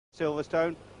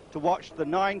Silverstone to watch the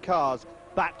 9 cars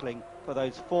battling for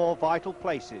those 4 vital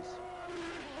places.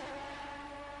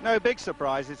 No big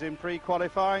surprises in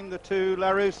pre-qualifying. The 2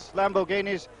 Larus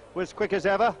Lamborghinis were as quick as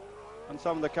ever, and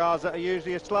some of the cars that are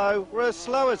usually slow were as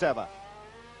slow as ever.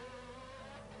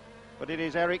 But it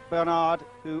is Eric Bernard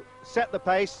who set the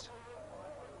pace,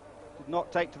 did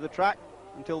not take to the track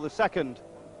until the second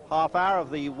half hour of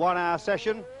the 1-hour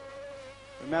session.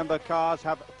 Remember, cars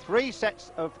have 3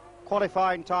 sets of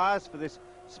qualifying tyres for this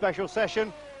special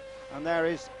session, and there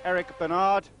is Eric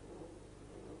Bernard,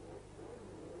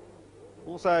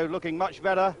 also looking much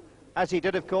better, as he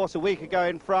did, of course, a week ago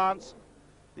in France.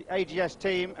 The AGS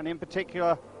team, and in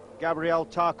particular, Gabriele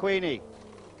Tarquini.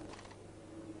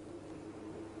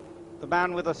 The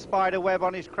man with a spider web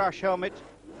on his crash helmet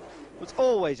was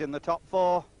always in the top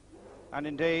 4, and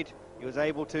indeed, he was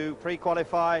able to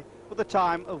pre-qualify with a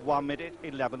time of 1 minute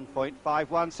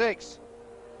 11.516.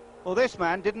 Well, this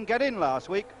man didn't get in last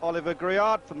week, Oliver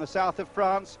Gruillard from the south of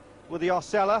France with the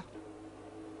Osella.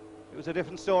 It was a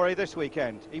different story this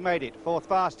weekend. He made it 4th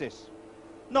fastest.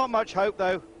 Not much hope,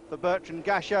 though, for Bertrand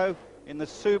Gachot in the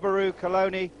Subaru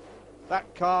Coloni,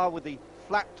 that car with the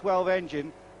flat 12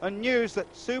 engine, and news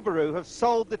that Subaru have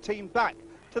sold the team back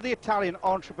to the Italian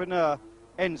entrepreneur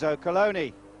Enzo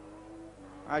Coloni.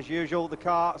 As usual, the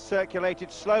car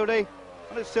circulated slowly,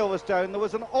 and at Silverstone there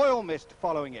was an oil mist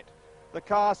following it. The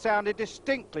car sounded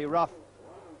distinctly rough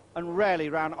and rarely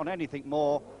ran on anything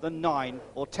more than 9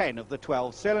 or 10 of the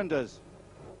 12 cylinders.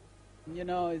 You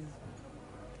know,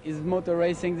 it's motor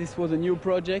racing. This was a new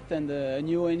project and a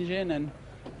new engine, and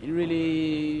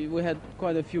we had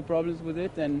quite a few problems with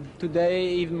it, and today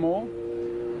even more.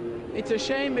 It's a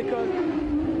shame because,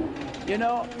 you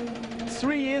know,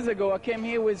 3 years ago I came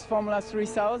here with Formula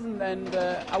 3000, and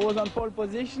I was on pole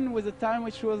position with a time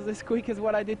which was as quick as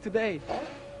what I did today.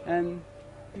 And,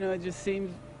 you know, it just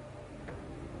seems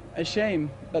a shame,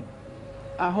 but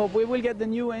I hope we will get the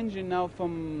new engine now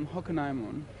from Hockenheim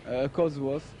on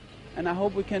Cosworth, and I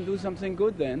hope we can do something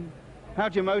good then. How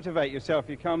do you motivate yourself?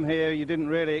 You come here, you didn't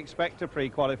really expect to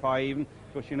pre-qualify even,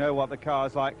 because you know what the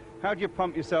car's like. How do you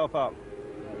pump yourself up?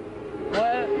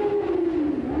 Well,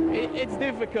 it's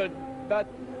difficult, but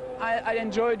I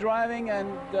enjoy driving,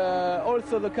 and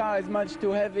also the car is much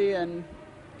too heavy and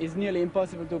it's nearly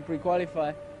impossible to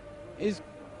pre-qualify. It's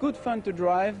good fun to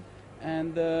drive,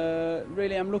 and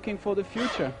really I'm looking for the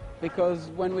future, because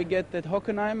when we get at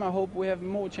Hockenheim I hope we have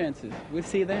more chances. We'll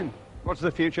see then. What's the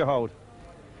future hold?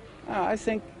 I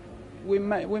think we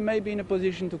may be in a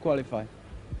position to qualify.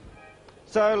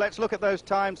 So let's look at those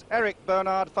times. Eric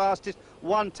Bernard fastest,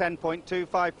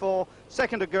 1:10.254.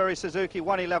 Second, Aguri Suzuki,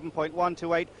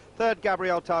 1:11.128. Third,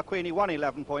 Gabriele Tarquini,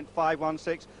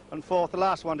 1:11.516. And fourth, the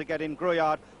last one to get in,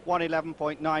 Gruillard,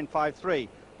 1:11.953.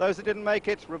 Those that didn't make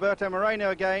it, Roberto Moreno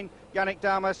again, Yannick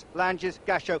Damas, Langes,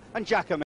 Gachot and Giacometti.